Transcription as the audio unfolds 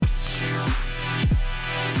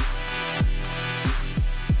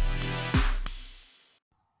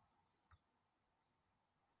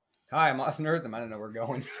Hi, I'm Austin Eartham. I don't know where we're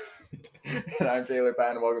going. And I'm Taylor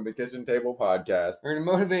Pan, and welcome to the Kitchen Table Podcast. We're going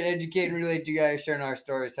to motivate, educate, and relate to you guys, sharing our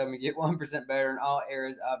stories, helping you get 1% better in all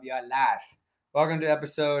areas of your life. Welcome to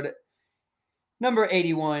episode number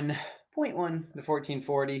 81.1, the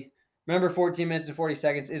 1440. Remember, 14 minutes and 40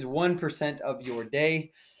 seconds is 1% of your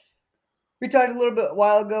day. We talked a little bit a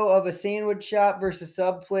while ago of a sandwich shop versus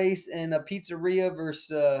sub place and a pizzeria versus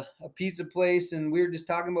a pizza place. And we were just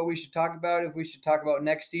talking about what we should talk about, if we should talk about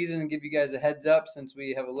next season and give you guys a heads up since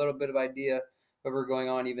we have a little bit of idea what we're going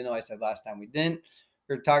on, even though I said last time we didn't.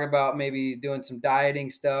 We're talking about maybe doing some dieting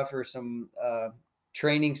stuff or some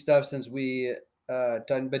training stuff since we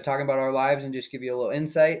been talking about our lives and just give you a little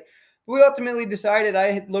insight. We ultimately decided,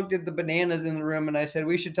 I had looked at the bananas in the room and I said,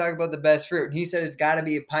 we should talk about the best fruit. And he said, it's got to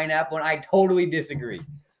be a pineapple. And I totally disagree.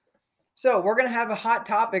 So we're going to have a hot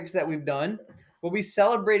topics that we've done. We'll be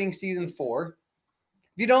celebrating season 4.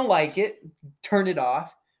 If you don't like it, turn it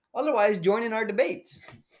off. Otherwise, join in our debates.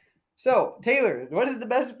 So, Taylor, what is the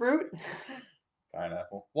best fruit?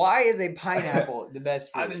 Pineapple. Why is a pineapple the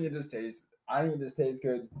best fruit? I think it just tastes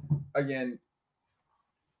good. Again,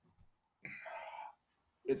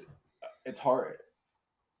 it's hard.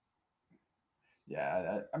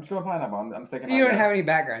 Yeah, I'm just going pineapple. I'm sticking. You don't have any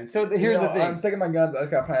background. So here's the thing. I'm sticking my guns. I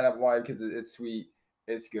just got pineapple. Why? Because it's sweet.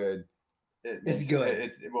 It's good. It's good.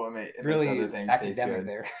 It really makes other things academic taste good.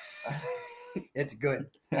 there. It's good.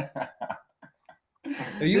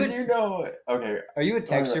 Are you okay? Are you a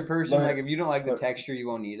texture person? Like, if you don't like the texture, you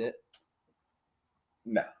won't eat it.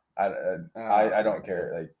 No, I don't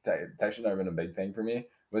care. Like texture's never been a big thing for me.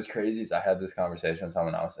 What's crazy is I had this conversation with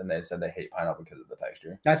someone else, and they said they hate pineapple because of the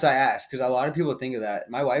texture. That's why I asked, because a lot of people think of that.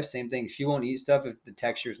 My wife, same thing. She won't eat stuff if the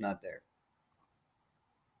texture's not there.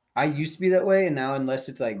 I used to be that way, and now unless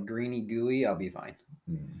it's like greeny gooey, I'll be fine.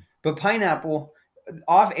 But pineapple,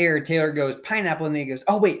 off air, Taylor goes pineapple, and then he goes,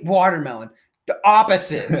 "Oh wait, watermelon." The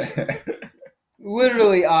opposites,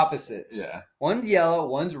 literally opposites. Yeah, one's yellow,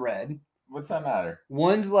 one's red. What's that matter?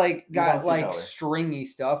 One's got color. stringy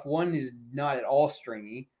stuff. One is not at all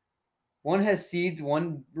stringy. One has seeds.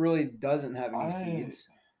 One really doesn't have any seeds.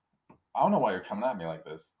 I don't know why you're coming at me like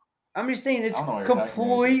this. I'm just saying it's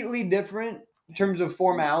completely different in terms of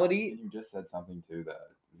formality. You just said something too that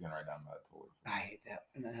is gonna write down my tool. I hate that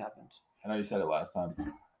when that happens. I know you said it last time.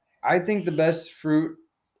 I think the best fruit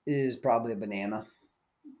is probably a banana.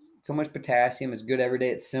 So much potassium. It's good every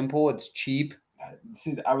day. It's simple. It's cheap.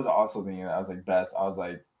 See, I was also thinking that. I was like, best. I was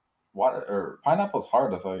like, pineapple's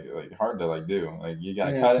hard to do. Like you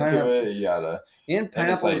gotta cut into it. You gotta. And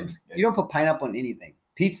pineapple. You don't put pineapple on anything.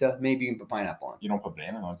 Pizza, maybe you can put pineapple on. You don't put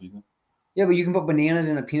bananas on pizza. Yeah, but you can put bananas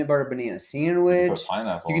in a peanut butter banana sandwich. You can put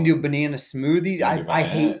pineapple. You can do banana smoothies. I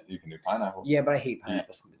hate. You can do pineapple. Yeah, but I hate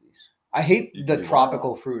pineapple smoothies. I hate the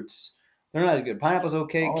tropical fruits. They're not as good. Pineapple's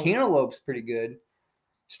okay. Cantaloupe's pretty good.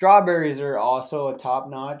 Strawberries are also a top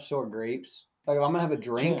notch. So are grapes. Like if I'm gonna have a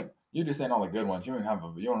drink. You're just saying all the good ones. You don't have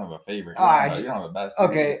a favorite. You don't have the best.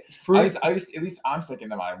 Okay, fruit. At least I'm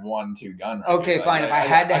sticking to my 1-2 gun. Right okay, here. fine. If I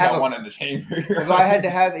had to have one in the chamber. If I had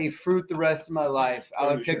to have a fruit the rest of my life, I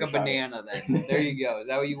would pick a banana. Then there you go. Is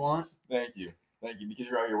that what you want? Thank you. Because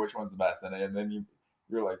you're out here, which one's the best, and then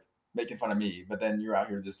you're like making fun of me, but then you're out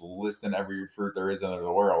here just listing every fruit there is in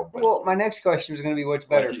the world. But, well, my next question was going to be what's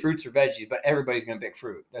better, fruits or veggies, but everybody's going to pick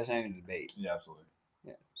fruit. That's not even a debate. Yeah, absolutely.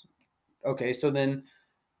 Yeah. Okay, so then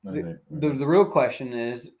the real question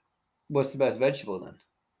is, what's the best vegetable then?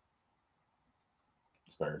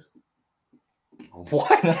 Asparagus.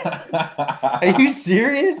 What? Are you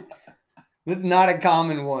serious? That's not a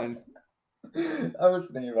common one. I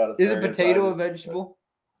was thinking about asparagus. Is a potato a vegetable?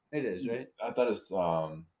 It is, right? I thought it's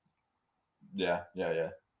yeah.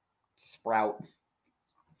 It's a sprout.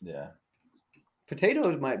 Yeah.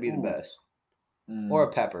 Potatoes might be the best. Or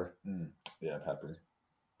a pepper. Yeah, pepper.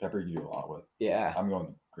 Pepper you do a lot with. Yeah. I'm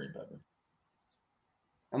going green pepper.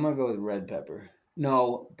 I'm going to go with red pepper.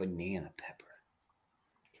 No, banana pepper.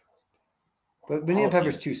 But banana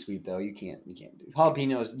pepper's too sweet though. You can't do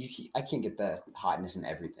jalapenos. I can't get the hotness in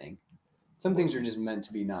everything. Some things are just meant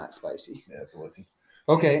to be not spicy. Yeah, it's wussy.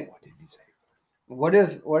 Okay. What did you say? What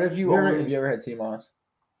if have you ever had sea moss?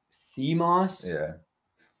 Sea moss? Yeah.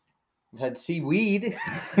 I've had seaweed.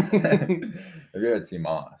 Have you ever had sea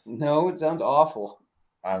moss? No, it sounds awful.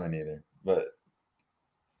 I haven't either, but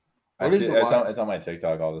it's on my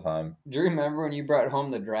TikTok all the time. Do you remember when you brought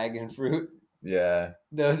home the dragon fruit? Yeah.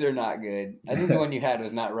 Those are not good. I think the one you had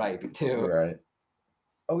was not ripe too. Right.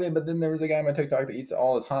 Okay, but then there was a guy on my TikTok that eats it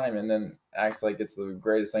all the time and then acts like it's the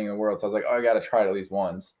greatest thing in the world. So I was like, oh, I got to try it at least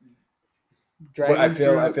once. Dragon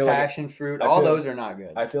fruit, passion fruit, all those are not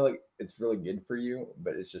good. I feel like it's really good for you,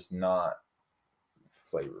 but it's just not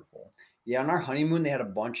flavorful. Yeah, on our honeymoon, they had a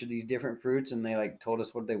bunch of these different fruits, and they like told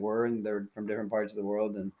us what they were, and they're from different parts of the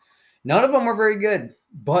world, and none of them were very good.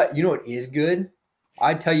 But you know what is good?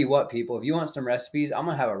 I tell you what, people, if you want some recipes, I'm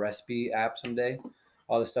gonna have a recipe app someday.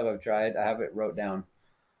 All the stuff I've tried, I have it wrote down.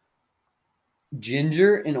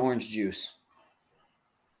 Ginger and orange juice.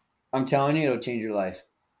 I'm telling you, it'll change your life.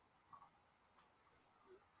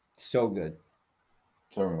 So good.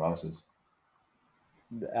 So are mimosas.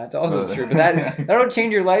 That's also true, but that'll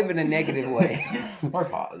change your life in a negative way. Or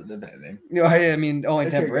positive, depending. No, I mean only It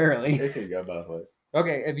could go- temporarily. It could go both ways.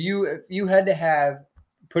 Okay, if you had to have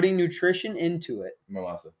putting nutrition into it,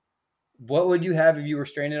 Mimosa. what would you have if you were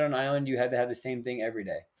stranded on an island? You had to have the same thing every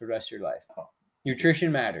day for the rest of your life. Oh.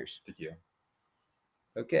 Nutrition matters. Tequila.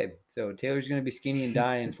 Okay, so Taylor's gonna be skinny and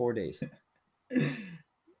die in 4 days.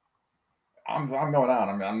 I'm going out.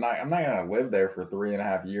 I mean, I'm not gonna live there for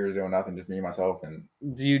 3.5 years doing nothing, just me and myself. And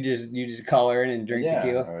Do you just call her in and drink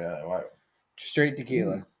tequila? Oh yeah. Why? Straight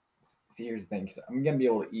tequila. See, here's the thing. 'Cause I'm gonna be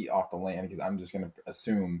able to eat off the land because I'm just gonna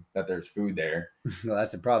assume that there's food there. Well,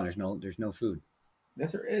 that's the problem. There's no food.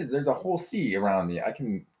 Yes, there is. There's a whole sea around me. I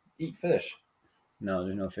can eat fish. No,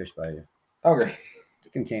 there's no fish by you. Okay.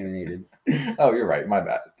 Contaminated. Oh, you're right. My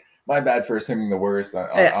bad. My bad for assuming the worst.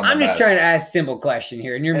 I'm just trying to ask a simple question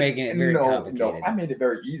here, and you're making it very complicated. No, I made it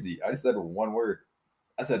very easy. I just said one word.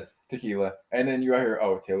 I said tequila, and then you hear,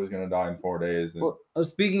 "Oh, Taylor's gonna die in 4 days." And... Well,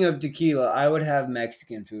 speaking of tequila, I would have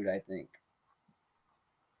Mexican food. I think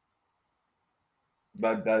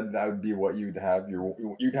that would be what you'd have.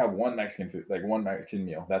 You'd have one Mexican food, like one Mexican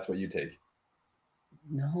meal. That's what you take.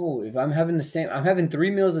 No, if I'm having I'm having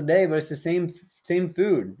 3 meals a day, but it's the same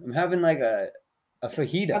food. I'm having like a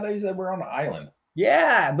fajita. I thought you said we're on an island.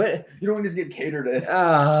 Yeah, but you don't just get catered in.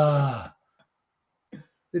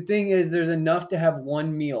 The thing is, there's enough to have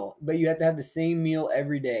one meal, but you have to have the same meal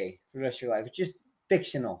every day for the rest of your life. It's just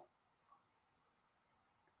fictional.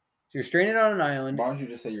 So you're stranded on an island. Why don't you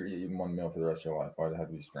just say you're eating one meal for the rest of your life? Why does it have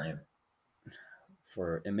to be stranded?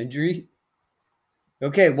 For imagery?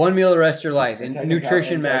 Okay, one meal the rest of your life. And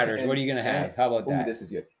nutrition matters. What are you going to have? How about that? This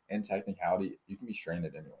is good. In technicality, you can be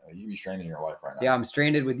stranded anyway. You can be stranded in your life right now. Yeah, I'm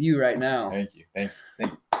stranded with you right now. Thank you.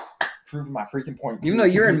 Proving my freaking point. Even though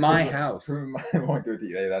you're in my house. Proving my point to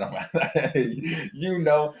you. That don't matter. you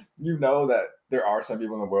know that there are some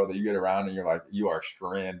people in the world that you get around and you're like, you are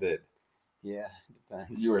stranded. Yeah, it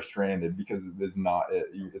depends. You are stranded because it's not it.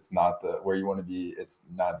 It's not the where you want to be. It's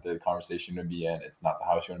not the conversation you want to be in. It's not the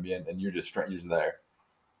house you want to be in. And you're just stranded. You're just there.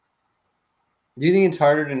 Do you think it's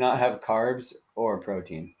harder to not have carbs or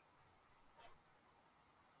protein?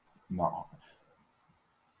 No.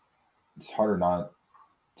 It's harder not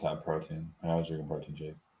to have protein. I was drinking protein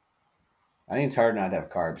shake. I think it's harder not to have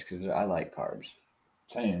carbs because I like carbs.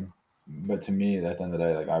 Same. But to me, at the end of the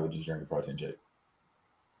day, like I would just drink a protein shake.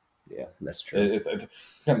 Yeah, that's true. If it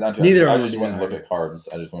comes down to Neither it, I of just them wouldn't look at carbs.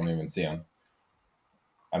 I just wouldn't even see them.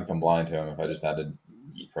 I'm blind to them if I just had to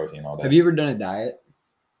eat protein all day. Have you ever done a diet?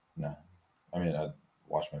 No. I mean, I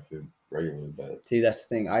wash my food regularly, but... See, that's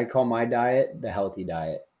the thing. I call my diet the healthy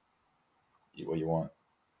diet. Eat what you want.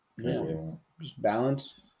 Yeah. What you want. Just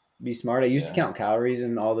balance. Be smart. I used to count calories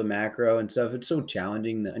and all the macro and stuff. It's so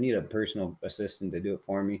challenging. I need a personal assistant to do it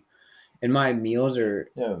for me. And my meals are...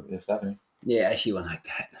 Yeah, Stephanie. Yeah, she wouldn't like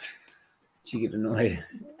that. She'd get annoyed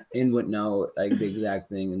and wouldn't know like the exact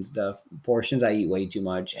thing and stuff. Portions, I eat way too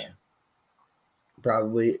much. Yeah.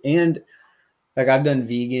 Probably. And like I've done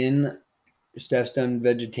vegan. Steph's done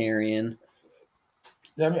vegetarian.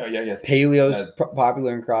 Yeah, I mean, yeah, I guess. Paleo's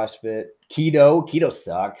popular in CrossFit. Keto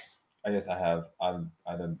sucks. I guess I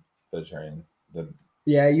did vegetarian.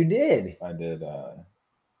 Yeah, you did. I did.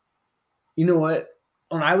 You know what?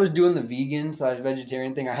 When I was doing the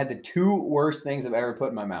vegan/vegetarian thing, I had the 2 worst things I've ever put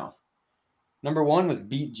in my mouth. Number 1 was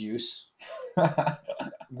beet juice.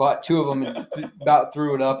 Bought 2 of them and about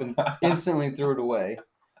threw it up and instantly threw it away.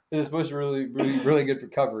 This is supposed to really good for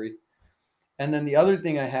recovery. And then the other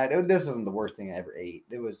thing I had, this wasn't the worst thing I ever ate.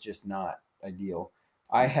 It was just not ideal.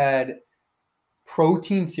 I had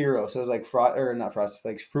protein cereal. So it was like not Frosted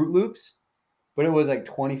Flakes, Fruit Loops, but it was like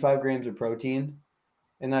 25 grams of protein.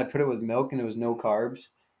 And then I put it with milk and it was no carbs.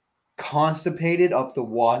 Constipated up the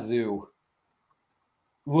wazoo.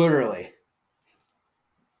 Literally.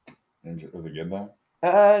 Was it good though?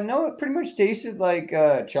 No, it pretty much tasted like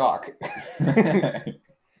chalk.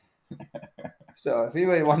 So if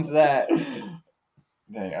anybody wants that.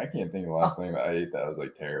 Dang, I can't think of the last thing that I ate that was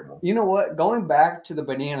like terrible. You know what? Going back to the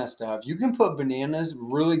banana stuff, you can put bananas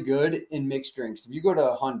really good in mixed drinks. If you go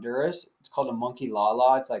to Honduras, it's called a monkey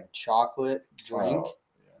lala. It's like chocolate drink. Oh,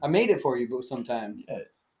 yeah. I made it for you sometime. Yeah.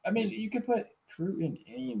 I mean, you could put fruit in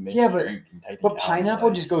any mixed Yeah, but- drink. Can But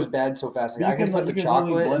pineapple just goes bad so fast. Like, I can put the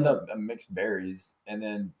chocolate literally and blend up mixed berries and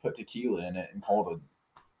then put tequila in it and call it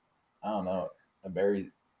a berry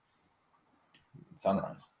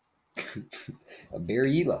sunrise. a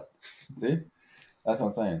berryla. See, that's what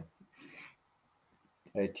I'm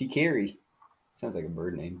saying. T. Carey. Sounds like a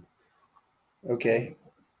bird name. Okay.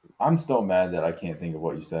 I'm still mad that I can't think of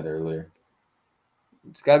what you said earlier.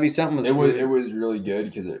 It's got to be something with It food. was really good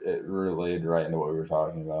because it related right into what we were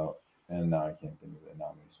talking about, and now I can't think of it.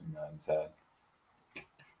 Now it makes me mad and sad.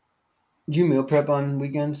 Do you meal prep on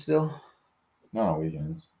weekends still? Not on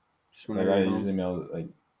weekends. Just Like whenever I you're home? usually meal like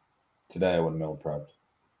today I would meal prepped,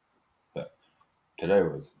 but today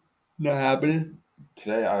Not happening.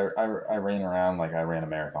 today I ran around like I ran a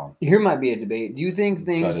marathon. Here might be a debate. Do you think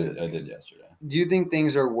things? So I did yesterday. Do you think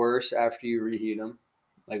things are worse after you reheat them,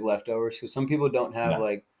 like leftovers? Because some people don't have No.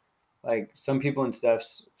 like some people in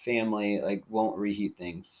Steph's family like won't reheat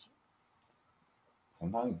things.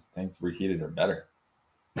 Sometimes things reheated are better.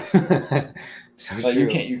 So Like true.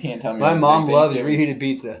 you can't tell me. My like, mom loves Thanksgiving- reheated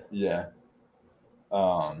pizza. Yeah.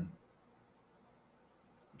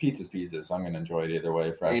 Pizza's pizza, so I'm gonna enjoy it either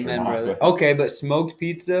way. Fresh or Amen, not, brother. but- Okay, but smoked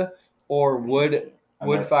pizza or wood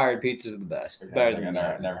fired pizza is the best. Okay, Better it's like than I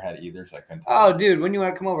that. never had either, so I couldn't. Oh, dude, when you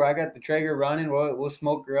want to come over, I got the Traeger running. We'll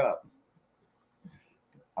smoke her up.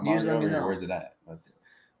 I'm you just already let me over here. know. Where's it at? Let's see.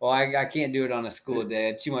 Well, I can't do it on a school day.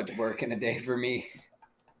 It's too much work in a day for me.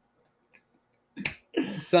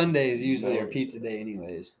 Sundays usually are pizza day,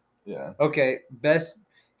 anyways. Yeah. Okay, best.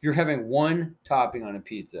 If you're having one topping on a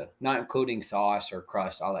pizza, not including sauce or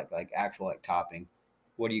crust, all that like actual like topping,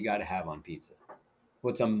 what do you got to have on pizza?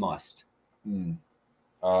 What's a must? Hmm.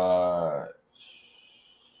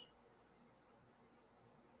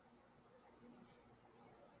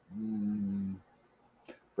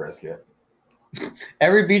 Brisket.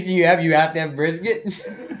 Every pizza you have to have brisket.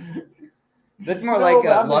 That's more No, like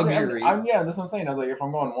but a I'm just saying- luxury. yeah, that's what I'm saying. I was like, if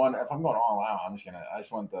I'm going all out, I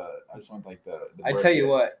just want like the I tell you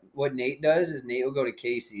brisket. what Nate does is Nate will go to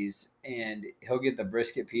Casey's and he'll get the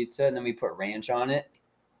brisket pizza and then we put ranch on it.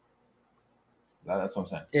 That's what I'm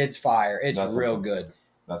saying. It's fire. It's That's what real I'm good.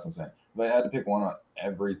 That's what I'm saying. But I had to pick one on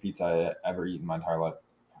every pizza I ever eaten in my entire life.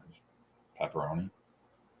 Pepperoni,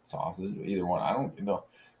 sausage, either one. I don't know.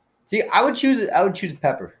 See, I would choose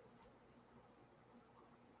pepper.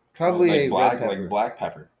 Probably like a black, red pepper. like black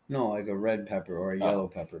pepper. No, like a red pepper or a yellow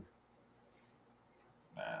pepper.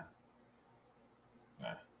 Nah.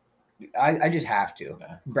 I just have to.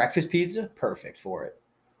 Nah. Breakfast pizza, perfect for it.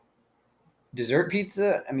 Dessert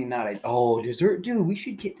pizza, I mean, dessert, dude. We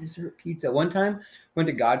should get dessert pizza. One time, went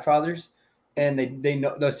to Godfather's, and they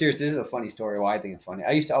know. No, seriously, this is a funny story. Why I think it's funny.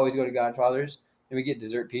 I used to always go to Godfather's, and we get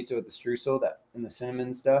dessert pizza with the streusel and the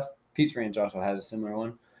cinnamon stuff. Pizza Ranch also has a similar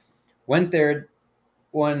one. Went there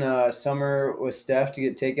one summer with Steph to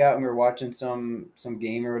get takeout, and we were watching some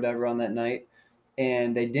game or whatever on that night,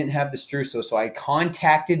 and they didn't have the streusel, so I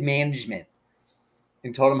contacted management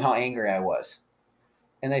and told them how angry I was.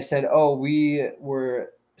 And they said, "Oh, we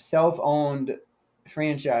were self-owned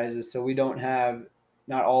franchises, so we don't have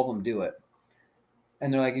not all of them do it."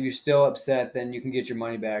 And they're like, "If you're still upset, then you can get your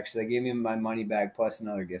money back." So they gave me my money back plus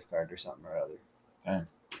another gift card or something or other, Okay.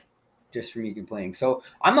 just for me complaining. So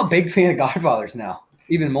I'm a big fan of Godfathers now,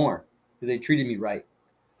 even more because they treated me right.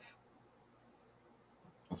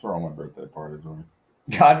 That's where all my birthday parties were.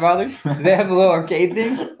 Godfathers? Do they have the little arcade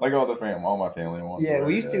things? Like all my family wants. Yeah, to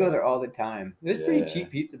we used to go there all the time. It was pretty Yeah. cheap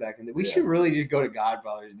pizza back in the day. We Yeah. should really just go to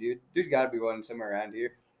Godfathers, dude. There's got to be one somewhere around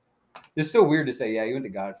here. It's so weird to say, yeah, you went to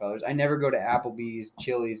Godfathers. I never go to Applebee's,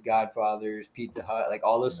 Chili's, Godfathers, Pizza Hut, like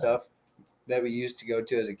all those Yeah. stuff that we used to go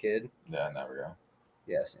to as a kid. Yeah, I never go.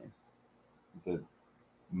 Yeah, same. The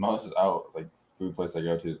most out like food place I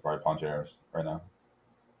go to is probably Pancheros right now.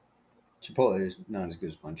 Chipotle is not as good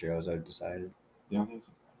as Pancheros, I've decided. You know these?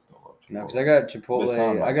 I still love Chipotle. No, because I got But it's not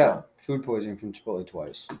Chipotle. my I got son. food poisoning from Chipotle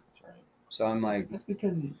twice. That's right. So I'm like, That's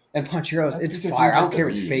because you. and Pancheros, That's it's because fire. you're I don't just care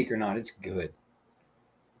a if it's bee. fake or not. It's good.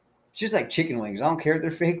 It's just like chicken wings. I don't care if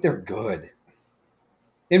they're fake. They're good.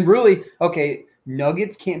 And really, okay,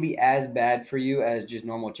 nuggets can't be as bad for you as just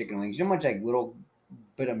normal chicken wings. You know how much like little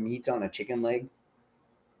bit of meat's on a chicken leg?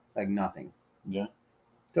 Like nothing. Yeah.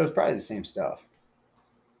 So it's probably the same stuff.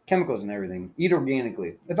 Chemicals and everything. Eat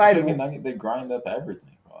organically. If I Chicken had, nugget, they grind up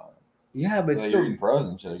everything. yeah, but it's Like still you're eating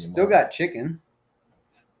frozen chicken. still got chicken.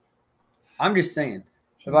 I'm just saying.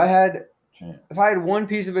 If I had one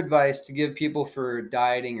piece of advice to give people for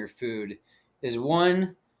dieting or food, is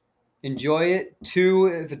one, enjoy it. Two,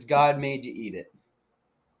 if it's God made you, eat it.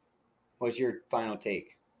 What's your final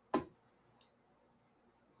take?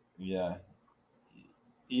 Yeah.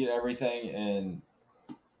 eat everything and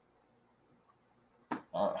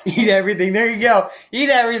Eat everything. There you go. Eat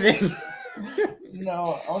everything.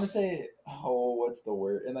 no, I want to say, what's the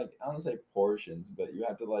word? And like, I want to say portions, but you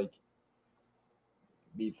have to like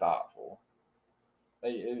be thoughtful.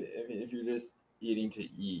 Like, if you're just eating to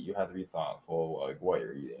eat, you have to be thoughtful like what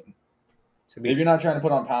you're eating. So If you're not trying to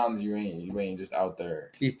put on pounds, you ain't just out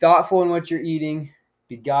there. Be thoughtful in what you're eating.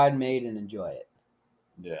 Be God made and enjoy it.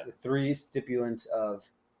 Yeah. The 3 stipulants of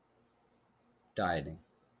dieting.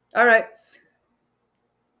 All right.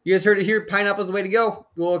 You guys heard it here. Pineapple's the way to go.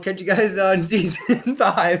 We'll catch you guys on season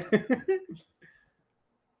 5.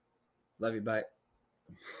 Love you. Bye.